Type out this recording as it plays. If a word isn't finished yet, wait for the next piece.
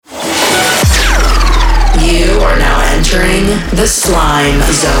Entering the slime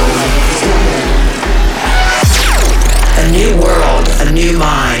zone. A new world, a new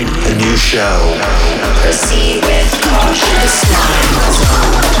mind, a new show. Proceed with caution. The slime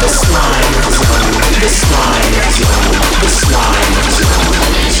zone. The slime zone. The slime zone. The slime zone.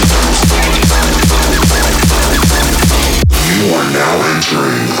 You are now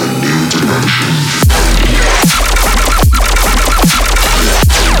entering a new dimension.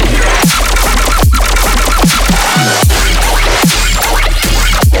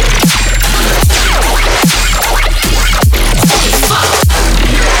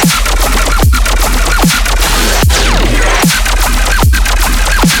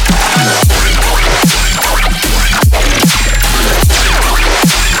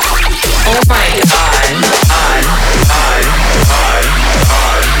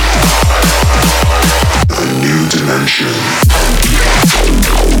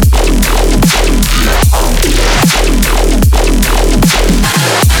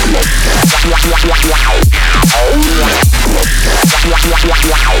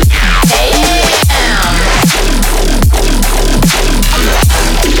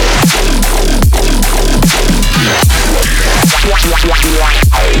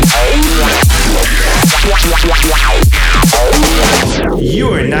 You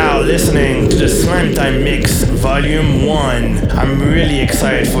are now listening to the Slime Time Mix Volume 1. I'm really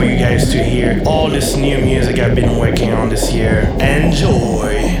excited for you guys to hear all this new music I've been working on this year.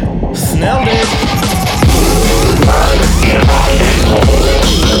 Enjoy! Smelled it!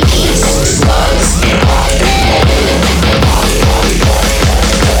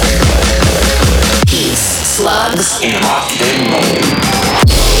 Slugs in rock mode.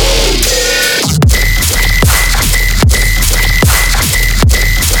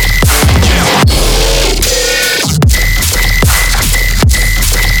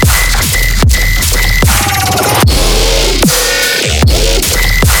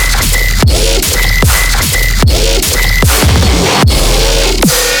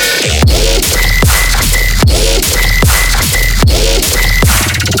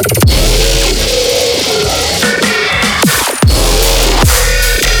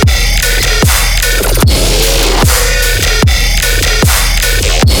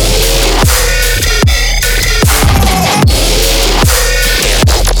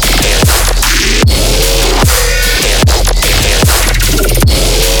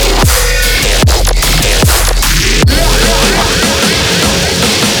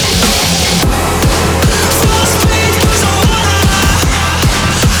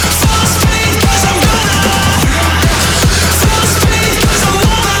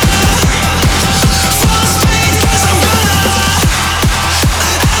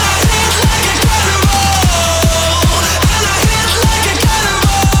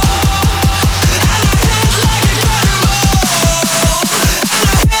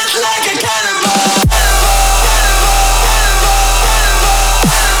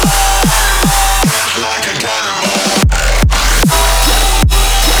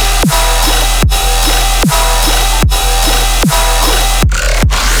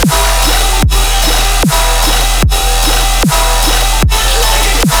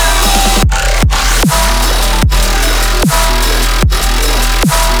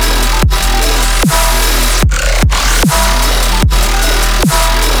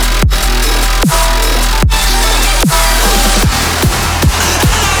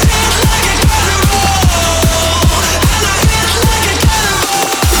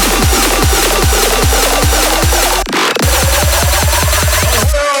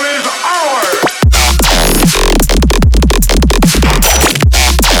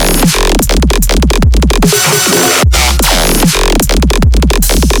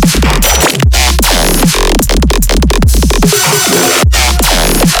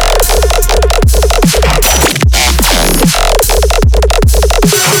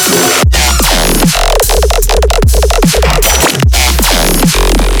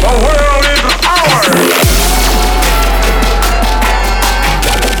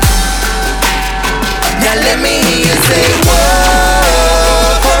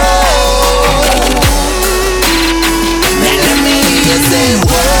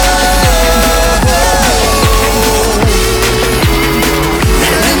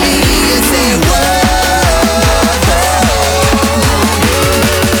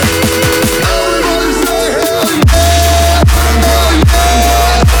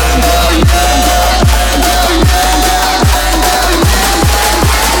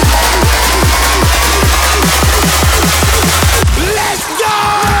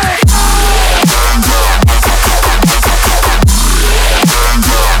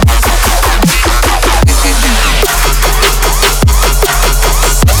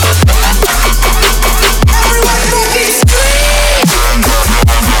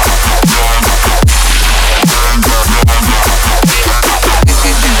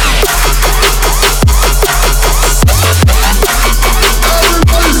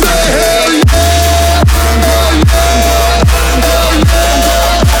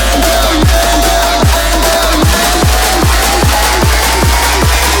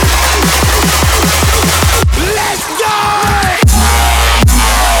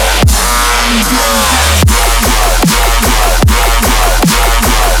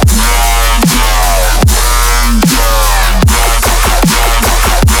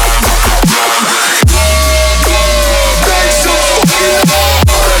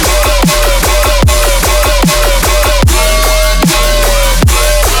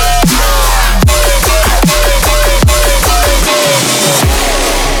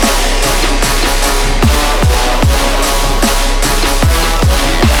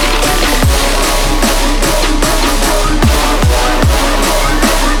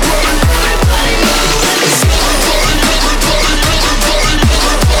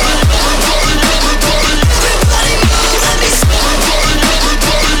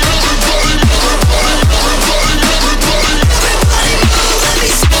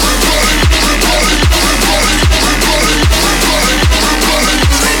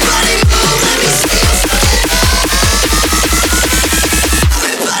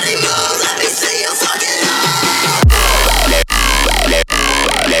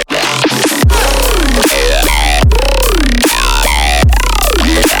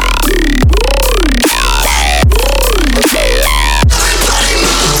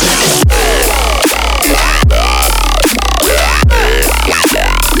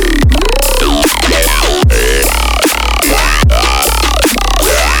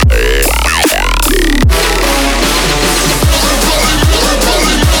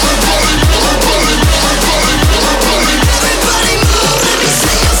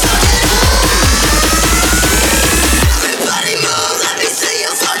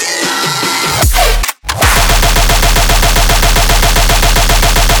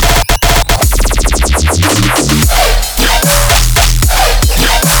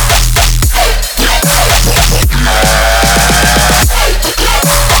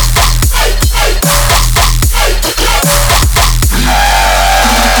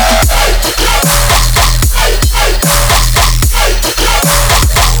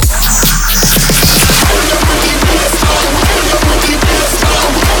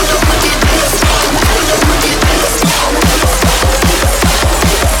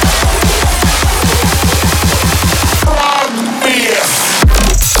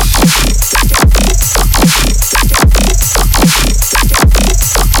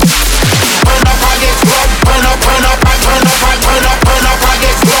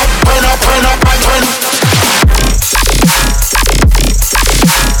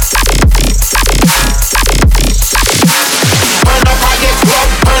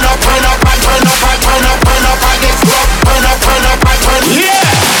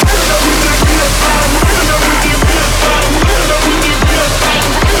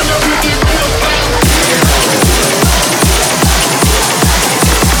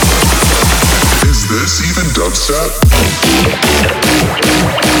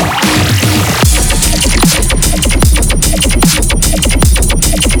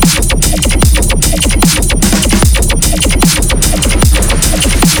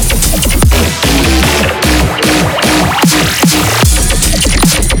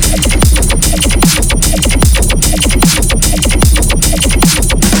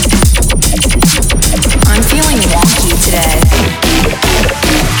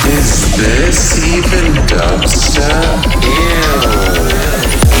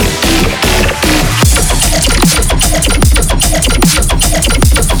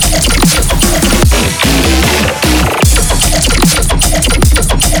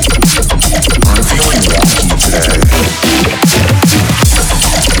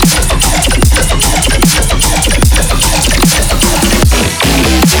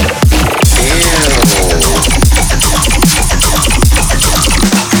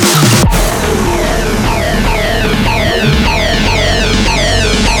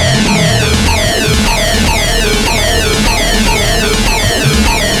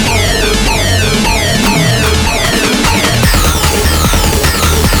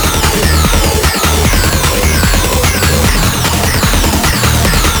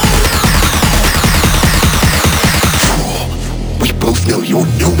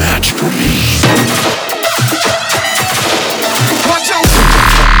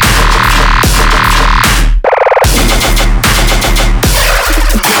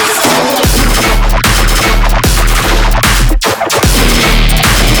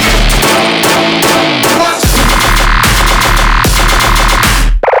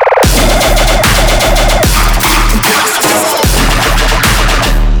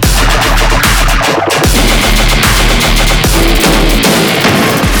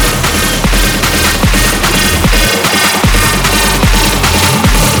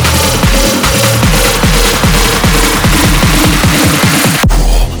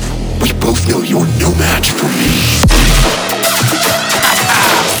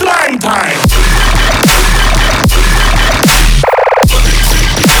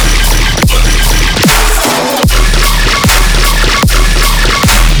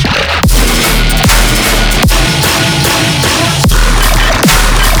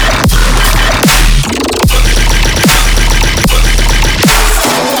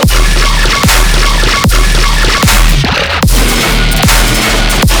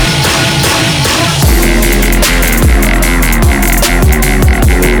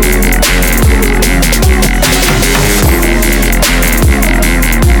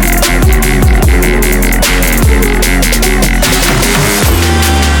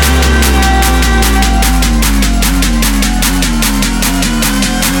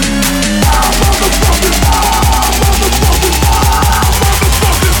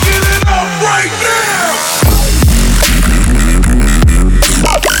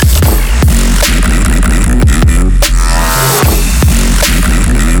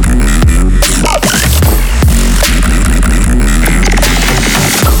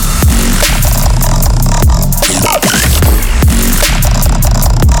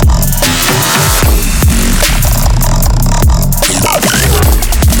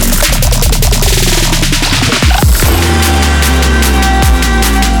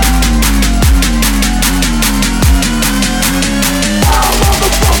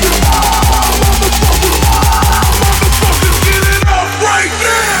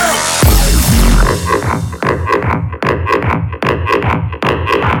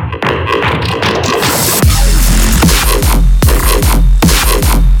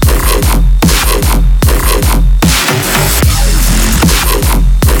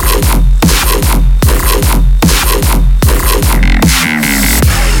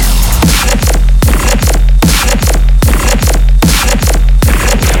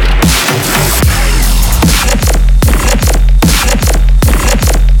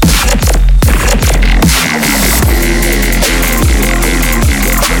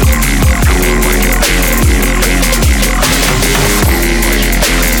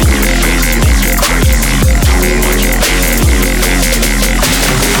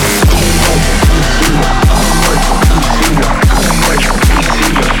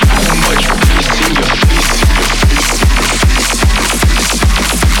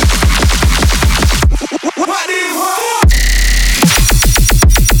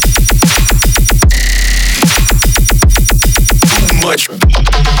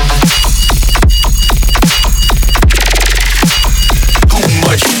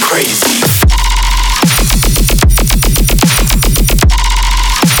 Crazy.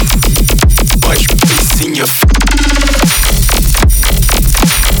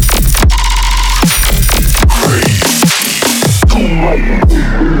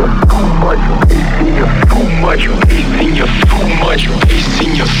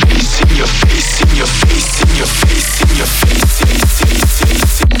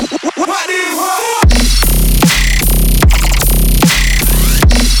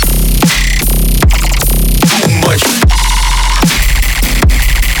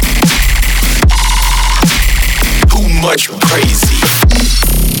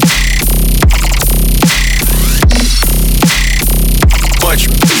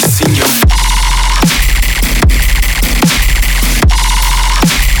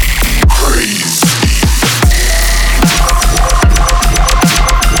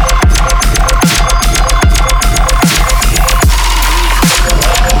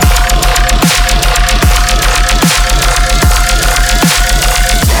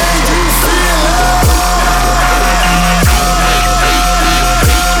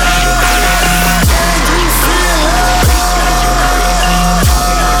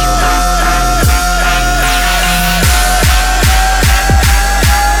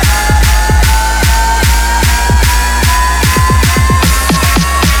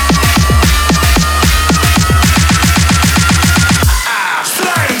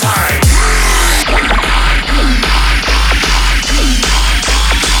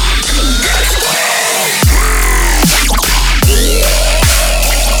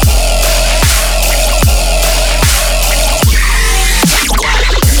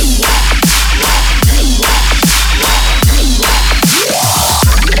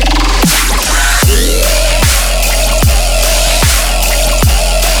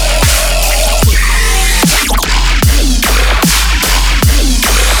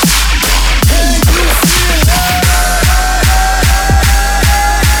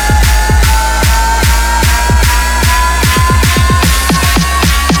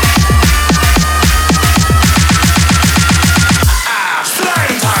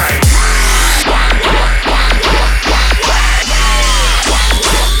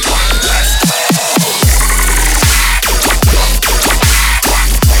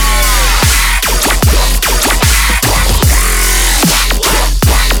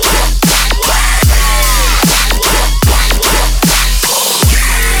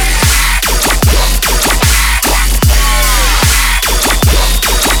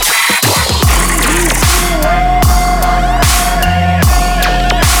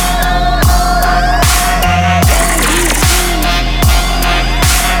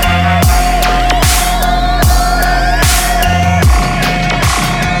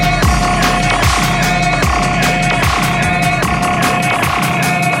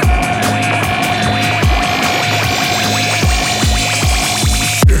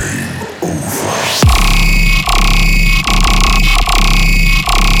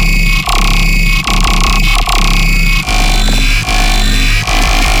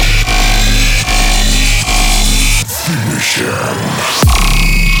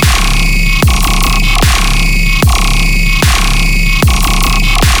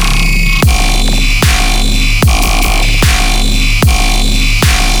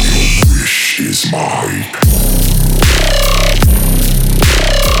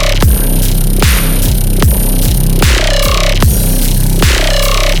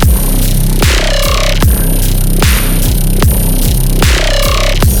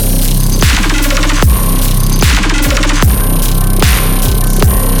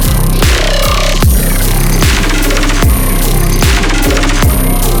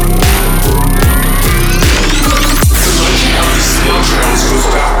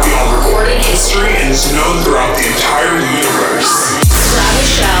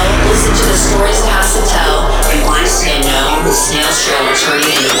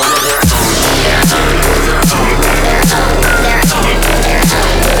 created one of their own, their own, their own, their own, their own,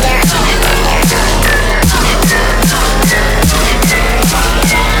 their own, their own.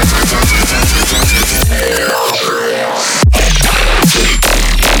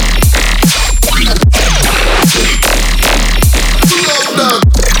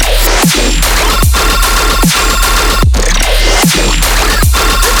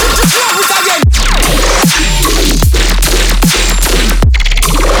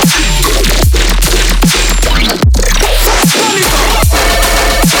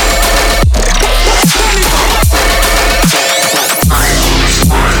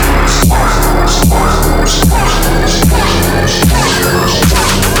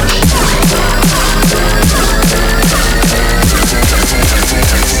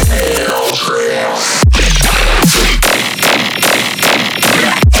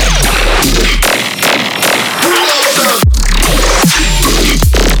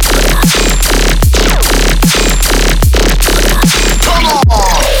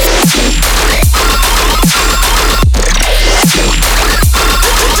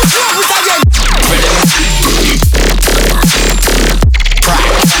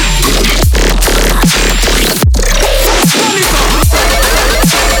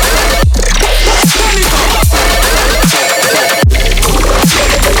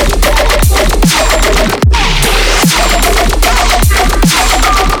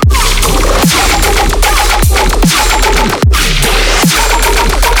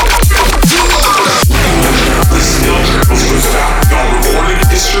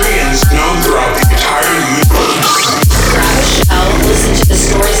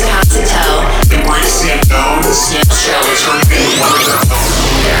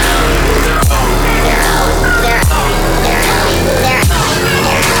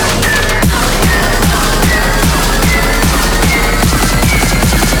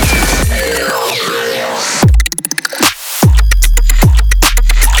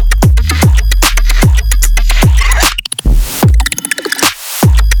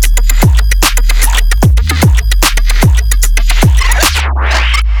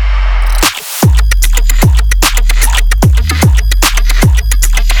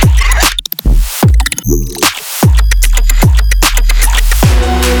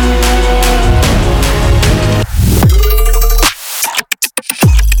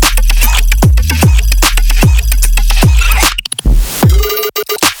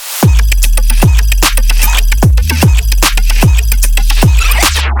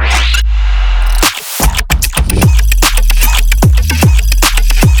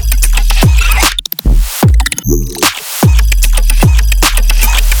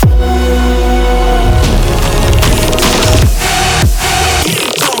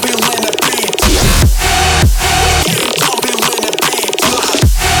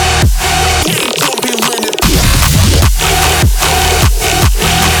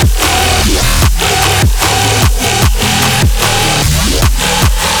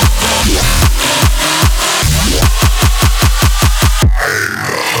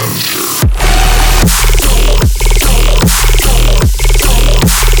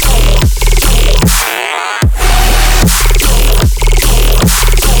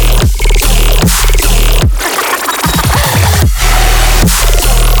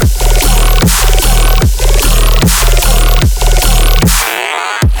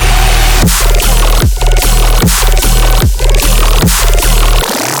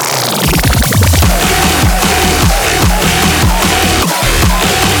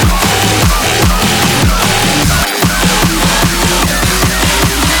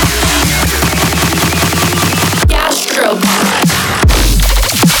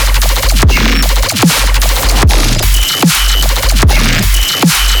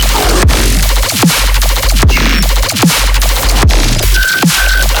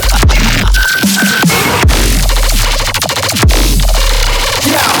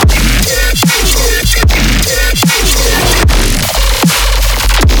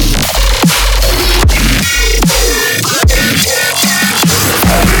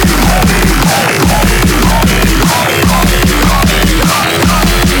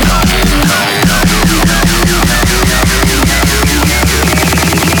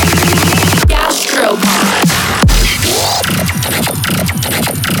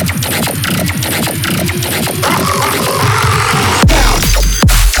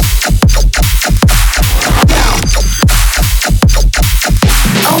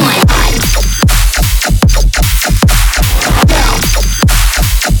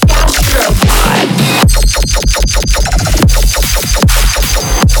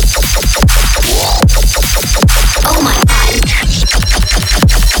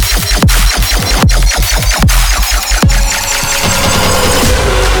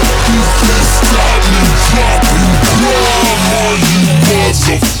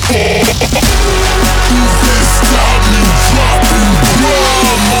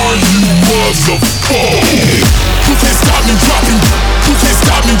 motherfucker. Who can't stop me dropping? Who can't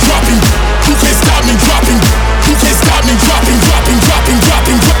stop me dropping? Who can't stop me dropping? Who can't stop me dropping? Dropping, dropping,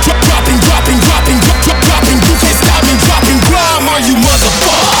 dropping, dropping, dropping, dropping, dropping. Who can't stop me dropping? Grime on you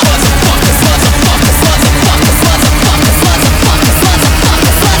motherfuckers.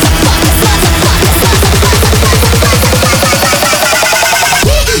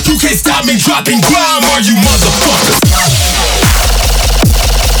 You can't stop me dropping grime on you motherfuckers.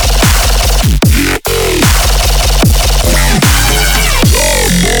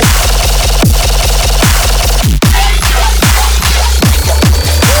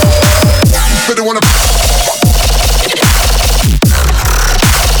 Better wanna.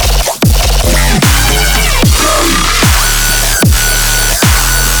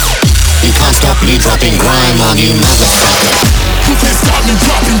 You can't stop me dropping grime on you motherfucker. Who can't stop me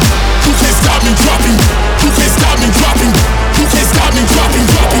dropping? Who can't stop me dropping? Who can't stop me dropping? Who can't stop me dropping?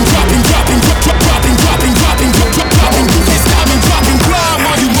 Dropping, dropping, dropping, dropping, dropping, dropping, dropping. Who can't stop me dropping? Grime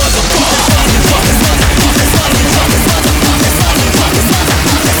on you motherfuckers. Who can't stop me dropping? Who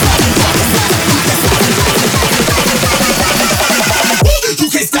can't stop me dropping? Who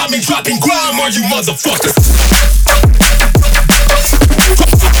can't stop me dropping? Grime on you motherfuckers.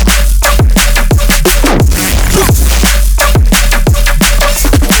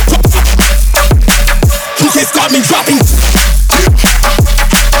 Stop me dropping.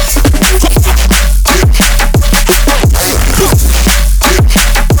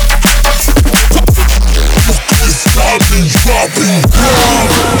 Stop me dropping.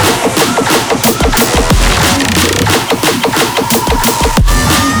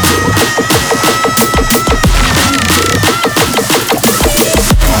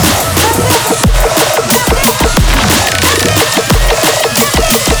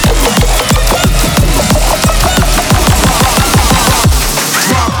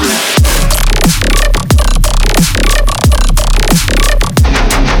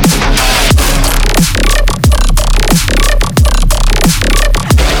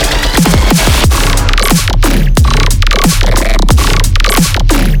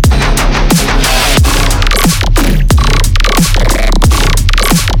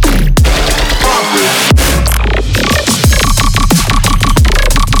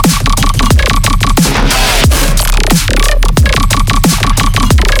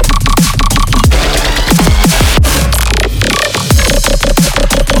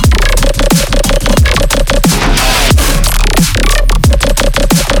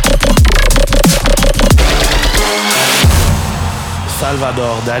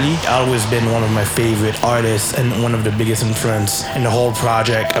 Salvador Dali always been one of my favorite artists and one of the biggest influence in the whole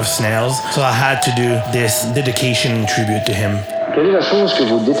project of Snails. So I had to do this dedication and tribute to him. Quelle est la chose que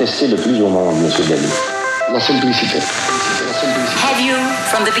vous détestez le plus au monde, Monsieur Dali? La simplicité. Have you,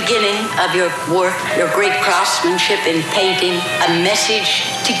 from the beginning of your work, your great craftsmanship in painting, a message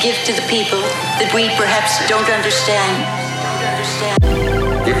to give to the people that we perhaps don't understand?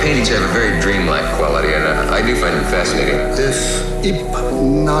 Your paintings have a very dreamlike quality, and I do find them fascinating. This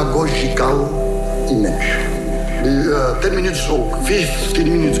hypnagogical image. 10 minutes or 15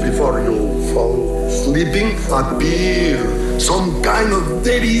 minutes before you fall sleeping, appear some kind of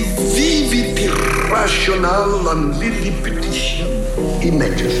very vivid, irrational and Lilliputian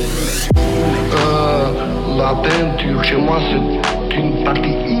images. La peinture chez moi, c'est une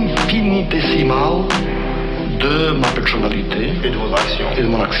partie infinitésimale de ma personnalité et de mon action. Et de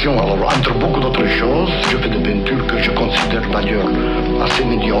mon action. Alors, entre beaucoup d'autres choses, je fais des peintures que je considère d'ailleurs assez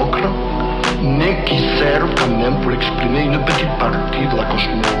médiocres, mais qui servent quand même pour exprimer une petite partie de la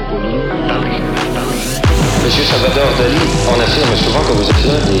cosmogonie Dali. Monsieur Salvador Dali, on affirme souvent que vous êtes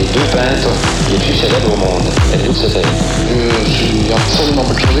l'un des deux peintres les plus célèbres au monde. Êtes-vous de cet avis? Je suis absolument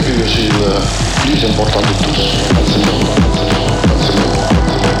persuadé que je suis le plus important de tous.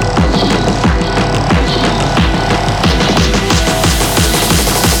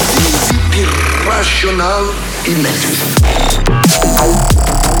 Irrational images.